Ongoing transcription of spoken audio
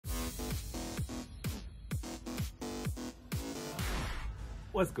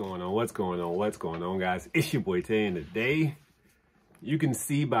What's going on? What's going on? What's going on, guys? It's your boy Tay, and today you can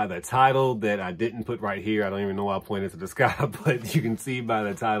see by the title that I didn't put right here. I don't even know why I pointed to the sky, but you can see by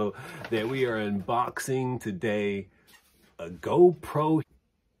the title that we are unboxing today a GoPro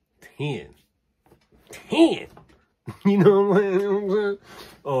 10. 10! You know what I'm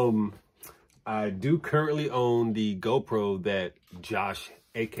saying? I do currently own the GoPro that Josh,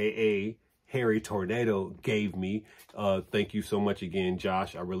 aka Harry Tornado, gave me. Thank you so much again,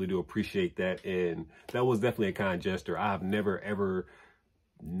 Josh. I really do appreciate that. And that was definitely a kind gesture. I have never, ever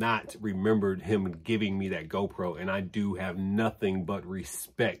not remembered him giving me that GoPro. And I do have nothing but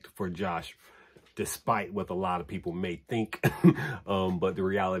respect for Josh, despite what a lot of people may think. But the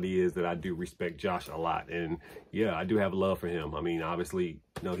reality is that I do respect Josh a lot. And yeah, I do have love for him. I mean, obviously,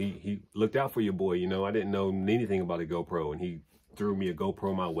 you know, he looked out for your boy. You know, I didn't know anything about a GoPro, and he threw me a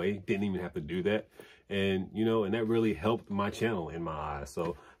GoPro my way. Didn't even have to do that. And, you know, and that really helped my channel in my eyes.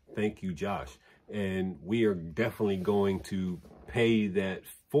 So thank you, Josh. And we are definitely going to pay that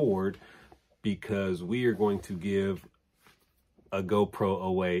forward, because we are going to give a GoPro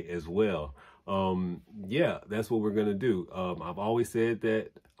away as well. Yeah, that's what we're going to do. I've always said that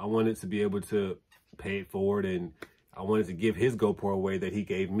I wanted to be able to pay it forward, and I wanted to give his GoPro away that he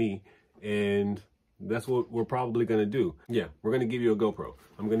gave me. And that's what we're probably going to do. Yeah, we're going to give you a GoPro.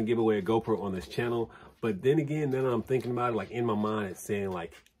 I'm going to give away a GoPro on this channel. But then again, then I'm thinking about it, like in my mind, it's saying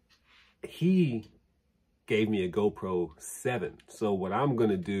like, he gave me a GoPro 7. So what I'm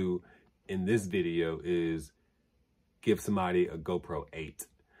going to do in this video is give somebody a GoPro 8.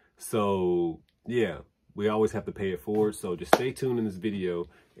 So yeah, we always have to pay it forward. So just stay tuned in this video,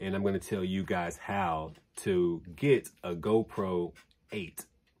 and I'm going to tell you guys how to get a GoPro 8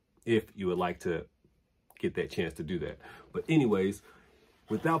 if you would like to get that chance to do that. But anyways,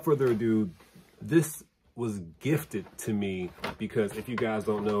 without further ado, this was gifted to me because, if you guys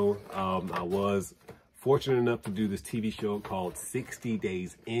don't know, I was fortunate enough to do this TV show called 60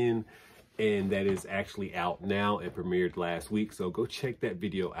 Days In, and that is actually out now. It premiered last week, so go check that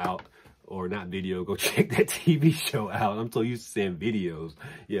video out. Or not video, go check that TV show out. I'm so used to saying videos.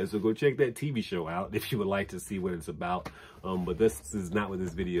 Yeah, so go check that TV show out if you would like to see what it's about. But this is not what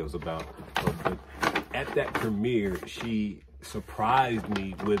this video is about. But at that premiere, she surprised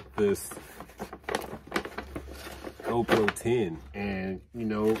me with this GoPro 10. And, you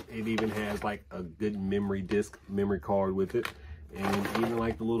know, it even has like a good memory card with it. And even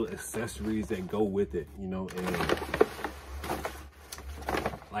like the little accessories that go with it, you know, and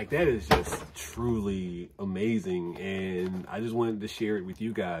like, that is just truly amazing. And I just wanted to share it with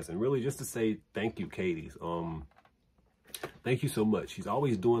you guys, and really just to say thank you, Katey. Thank you so much. She's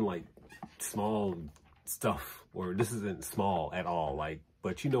always doing like small stuff, or this isn't small at all, like,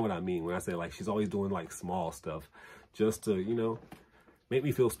 but you know what I mean when I say like she's always doing like small stuff just to, you know, make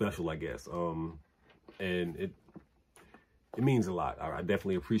me feel special, I guess. And it means a lot. I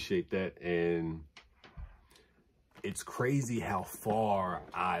definitely appreciate that. And it's crazy how far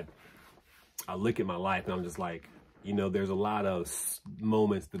I look at my life, and I'm just like, you know, there's a lot of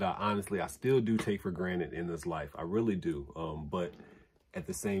moments that I still do take for granted in this life. I really do. But at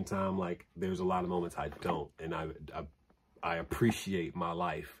the same time, like, there's a lot of moments I don't, and I appreciate my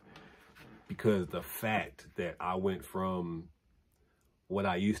life, because the fact that I went from what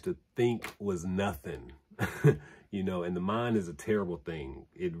I used to think was nothing, you know, and the mind is a terrible thing.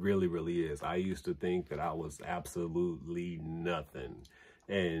 It really, really is. I used to think that I was absolutely nothing.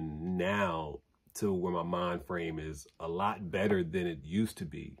 And now, to where my mind frame is a lot better than it used to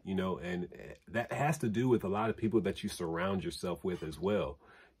be, you know, and that has to do with a lot of people that you surround yourself with as well.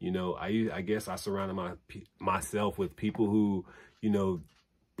 You know, I guess I surrounded myself with people who, you know,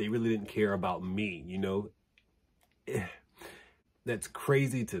 they really didn't care about me, you know. That's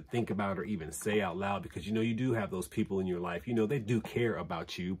crazy to think about or even say out loud, because, you know, you do have those people in your life, you know, they do care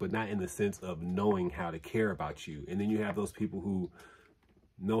about you, but not in the sense of knowing how to care about you. And then you have those people who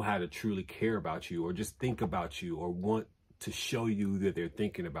know how to truly care about you, or just think about you, or want to show you that they're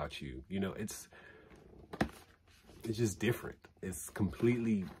thinking about you. You know, it's just different. It's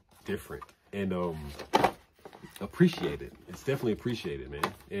completely different. And appreciate it. It's definitely appreciated,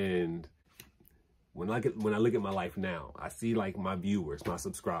 man. And when I look at my life now, I see like my viewers, my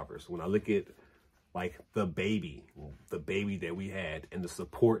subscribers. When I look at like the baby that we had, and the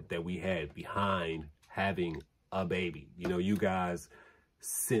support that we had behind having a baby. You know, you guys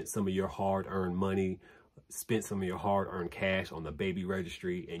sent some of your hard-earned money, spent some of your hard-earned cash on the baby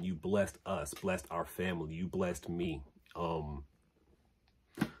registry, and you blessed us, blessed our family, you blessed me. The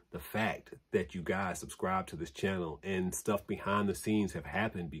fact that you guys subscribe to this channel and stuff behind the scenes have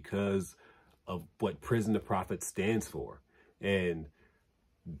happened because of what Prison2Profit stands for. And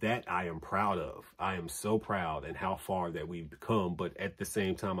that I am proud of. I am so proud and how far that we've come, but at the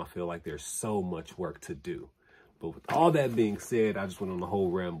same time, I feel like there's so much work to do. But with all that being said, I just went on the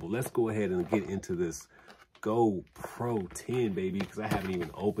whole ramble. Let's go ahead and get into this GoPro 10, baby, because I haven't even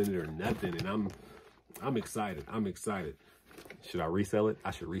opened it or nothing, and I'm excited. I'm excited. Should I resell it?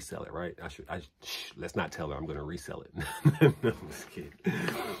 I should resell it, right? Let's not tell her I'm going to resell it. No, I'm just kidding.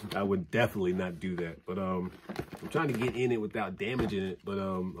 I would definitely not do that. But I'm trying to get in it without damaging it. But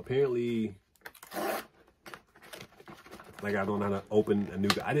apparently, like, I don't know how to open a new.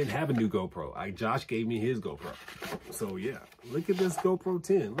 I didn't have a new GoPro. Josh gave me his GoPro. So yeah, look at this GoPro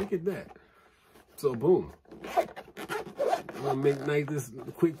 10. Look at that. So boom. I'm gonna make like this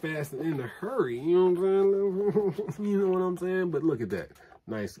quick, fast, and in a hurry. You know what I'm saying? You know what I'm saying? But look at that.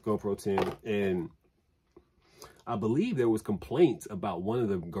 Nice GoPro 10. And I believe there was complaints about one of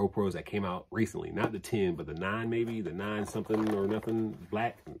the GoPros that came out recently. Not the 10, but the 9 maybe. The 9 something or nothing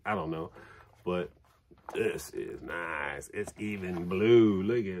black. I don't know. But this is nice. It's even blue.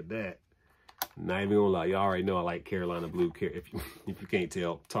 Look at that. Not even gonna lie. Y'all already know I like Carolina blue. If you can't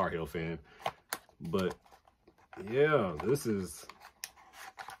tell, Tar Heel fan. But yeah, this is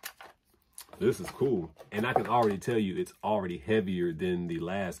cool. And I can already tell you it's already heavier than the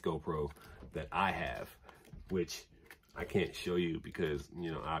last GoPro that I have, which I can't show you because, you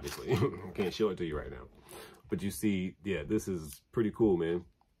know, obviously I can't show it to you right now. But you see, yeah, this is pretty cool, man.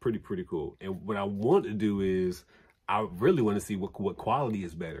 Pretty cool. And what I want to do is I really want to see what quality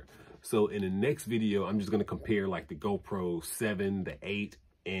is better. So in the next video, I'm just going to compare like the GoPro 7, the 8,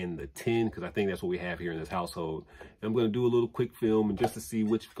 and the 10, because I think that's what we have here in this household. And I'm going to do a little quick film and just to see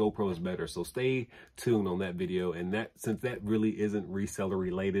which GoPro is better. So stay tuned on that video. And that, since that really isn't reseller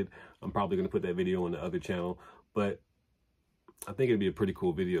related, I'm probably going to put that video on the other channel. But I think it'd be a pretty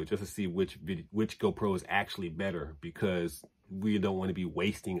cool video just to see which GoPro is actually better, because we don't want to be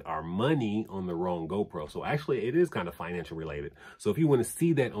wasting our money on the wrong GoPro. So actually it is kind of financial related. So if you want to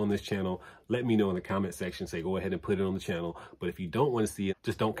see that on this channel, let me know in the comment section. Say, go ahead and put it on the channel. But if you don't want to see it,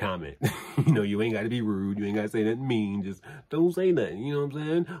 just don't comment. You know, you ain't got to be rude. You ain't got to say nothing mean. Just don't say nothing. You know what I'm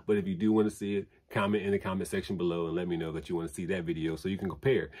saying? But if you do want to see it, comment in the comment section below and let me know that you want to see that video so you can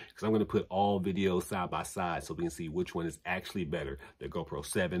compare, because I'm going to put all videos side by side so we can see which one is actually better, the GoPro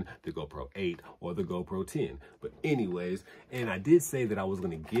 7, the GoPro 8, or the GoPro 10. But anyways, and I did say that I was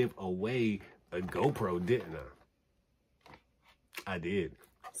going to give away a GoPro, didn't I? I did.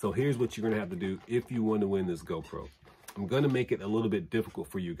 So here's what you're going to have to do if you want to win this GoPro. I'm going to make it a little bit difficult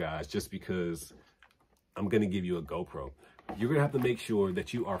for you guys just because I'm going to give you a GoPro. You're going to have to make sure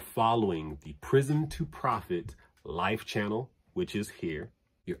that you are following the Prison2Profit Life channel, which is here.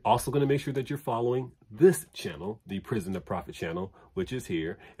 You're also going to make sure that you're following this channel, the Prison2Profit channel, which is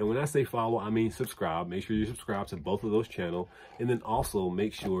here. And when I say follow, I mean subscribe. Make sure you subscribe to both of those channels. And then also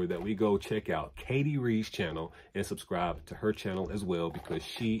make sure that we go check out Katey Reed's channel and subscribe to her channel as well, because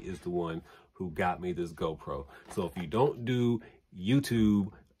she is the one who got me this GoPro. So if you don't do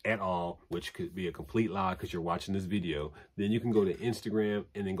YouTube at all, which could be a complete lie because you're watching this video, then you can go to Instagram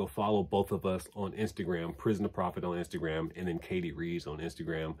and then go follow both of us on Instagram, Prison2Profit on Instagram, and then Katey Reed's on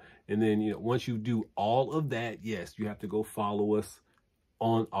Instagram. And then, you know, once you do all of that, yes, you have to go follow us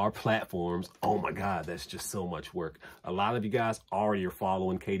on our platforms. Oh my God, that's just so much work. A lot of you guys already are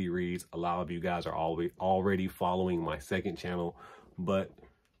following Katey Reed's. A lot of you guys are already following my second channel, but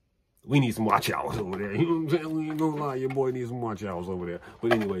we need some watch hours over there. You know what I'm saying? We ain't gonna lie, your boy needs some watch hours over there.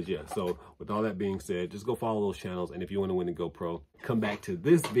 But anyways, yeah, so with all that being said, just go follow those channels. And if you want to win a GoPro, come back to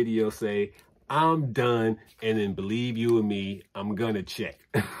this video, say, I'm done. And then believe you and me, I'm gonna check.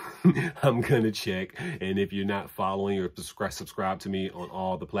 I'm gonna check. And if you're not following or subscribe to me on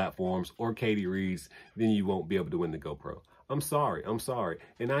all the platforms or Katey Reed's, then you won't be able to win the GoPro. I'm sorry.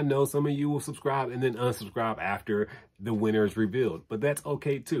 And I know some of you will subscribe and then unsubscribe after the winner is revealed, but that's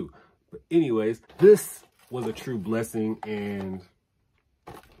okay too. But anyways, this was a true blessing, and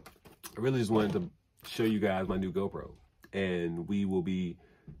I really just wanted to show you guys my new GoPro. And we will be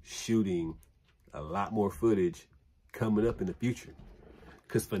shooting a lot more footage coming up in the future.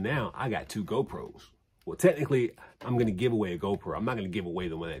 Because for now, I got 2 GoPros. Well, technically, I'm going to give away a GoPro. I'm not going to give away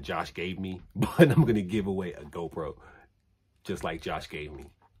the one that Josh gave me, but I'm going to give away a GoPro just like Josh gave me.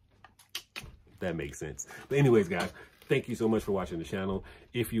 That makes sense. But anyways, guys, thank you so much for watching the channel.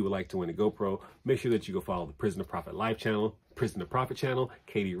 If you would like to win a GoPro, make sure that you go follow the Prison2Profit Life channel, Prison2Profit channel,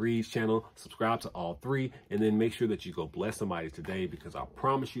 Katey Reed's channel, subscribe to all 3, and then make sure that you go bless somebody today, because I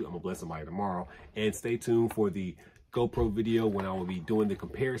promise you I'm gonna bless somebody tomorrow. And stay tuned for the GoPro video when I will be doing the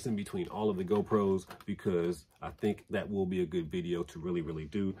comparison between all of the GoPros, because I think that will be a good video to really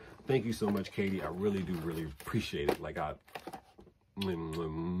do. Thank you so much, Katey. I really do appreciate it. Like,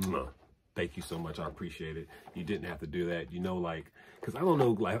 Thank you so much. I appreciate it. You didn't have to do that. You know, like, because I don't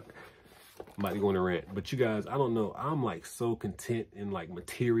know, like, I might be going to rant, but you guys, I don't know. I'm like so content in like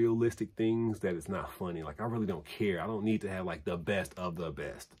materialistic things that it's not funny. Like, I really don't care. I don't need to have like the best of the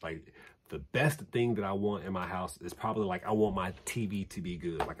best. Like, the best thing that I want in my house is probably like, I want my TV to be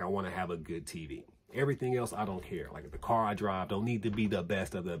good. Like, I want to have a good TV. Everything else, I don't care. Like, the car I drive don't need to be the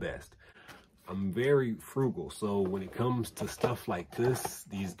best of the best. I'm very frugal. So when it comes to stuff like this,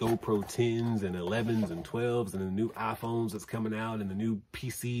 these GoPro 10s and 11s and 12s and the new iPhones that's coming out and the new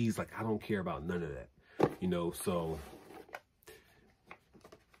PCs, like, I don't care about none of that, you know? So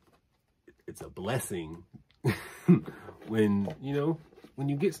it's a blessing when, you know, when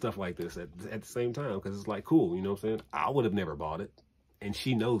you get stuff like this at the same time, because it's like, cool, you know what I'm saying? I would have never bought it, and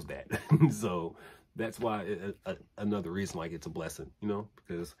she knows that. So that's why another reason, like, it's a blessing, you know,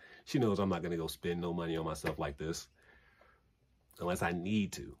 because she knows I'm not going to go spend no money on myself like this unless I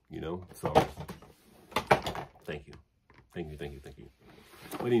need to, you know. So thank you. Thank you, thank you, thank you.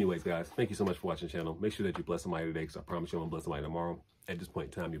 But anyways, guys, thank you so much for watching the channel. Make sure that you bless somebody today, because I promise you I'm going to bless somebody tomorrow. At this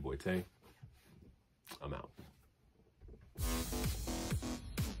point in time, your boy Tay, I'm out.